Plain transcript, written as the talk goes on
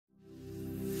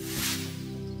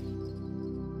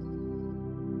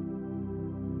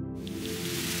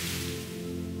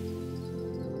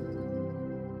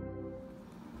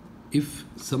If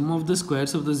sum of the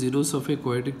squares of the zeros of a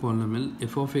quadratic polynomial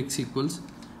f of x equals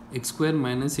x square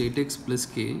minus 8x plus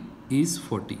k is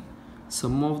 40.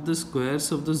 Sum of the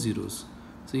squares of the zeros.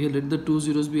 So here let the two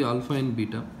zeros be alpha and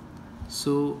beta.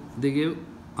 So they gave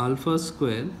alpha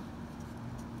square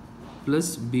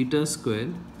plus beta square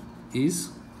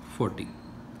is 40.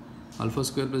 Alpha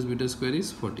square plus beta square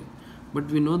is 40. But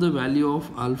we know the value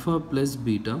of alpha plus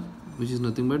beta, which is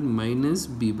nothing but minus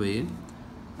b by a,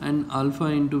 and alpha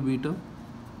into beta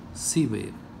c by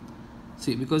a.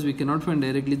 See, because we cannot find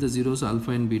directly the zeros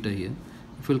alpha and beta here,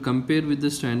 if we'll compare with the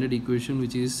standard equation,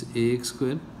 which is ax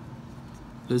square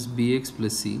plus bx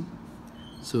plus c.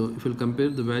 So if we'll compare,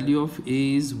 the value of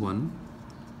a is 1,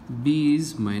 b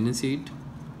is minus 8,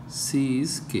 c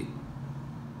is k.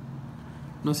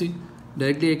 Now see,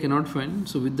 directly I cannot find,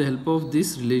 so with the help of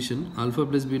this relation alpha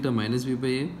plus beta minus b by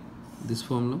a, this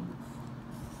formula,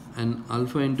 and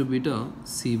alpha into beta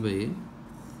c by a,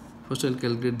 first I'll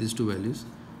calculate these two values.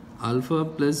 Alpha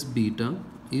plus beta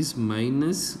is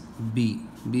minus b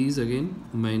is again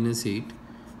minus 8,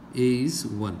 a is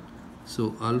 1.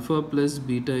 So alpha plus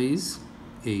beta is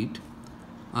 8,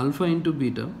 alpha into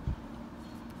beta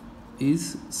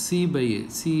is c by a,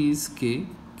 c is k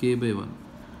by 1.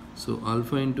 So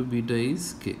alpha into beta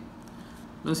is k.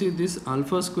 Now see, this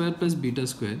alpha square plus beta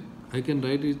square, I can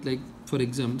write it like, for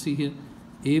example, see here,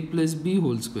 a plus b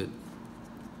whole square.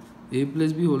 A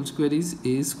plus b whole square is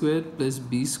a square plus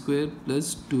b square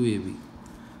plus 2ab.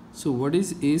 So what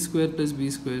is a square plus b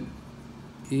square?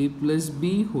 A plus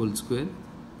b whole square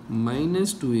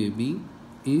minus 2ab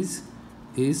is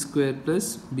a square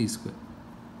plus b square.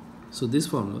 So this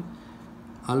formula,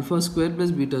 alpha square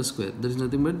plus beta square, that is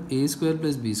nothing but a square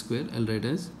plus b square, I'll write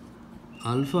as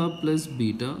alpha plus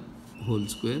beta whole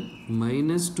square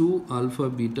minus 2 alpha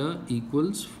beta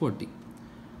equals 40.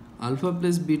 Alpha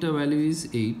plus beta value is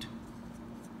 8.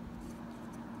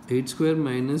 8 square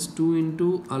minus 2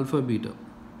 into alpha beta.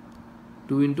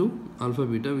 2 into alpha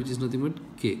beta, which is nothing but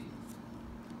k,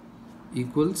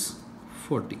 equals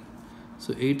 40.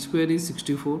 So 8 square is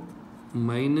 64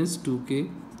 minus 2k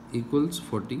equals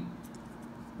 40.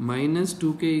 Minus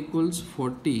 2k equals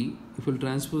 40. If we'll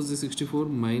transpose the 64,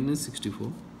 minus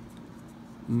 64.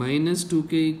 Minus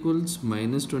 2k equals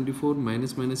minus 24,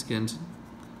 minus minus cancel.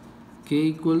 K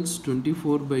equals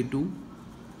 24 by 2,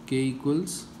 k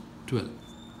equals 12.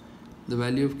 The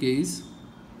value of k is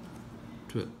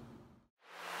 12.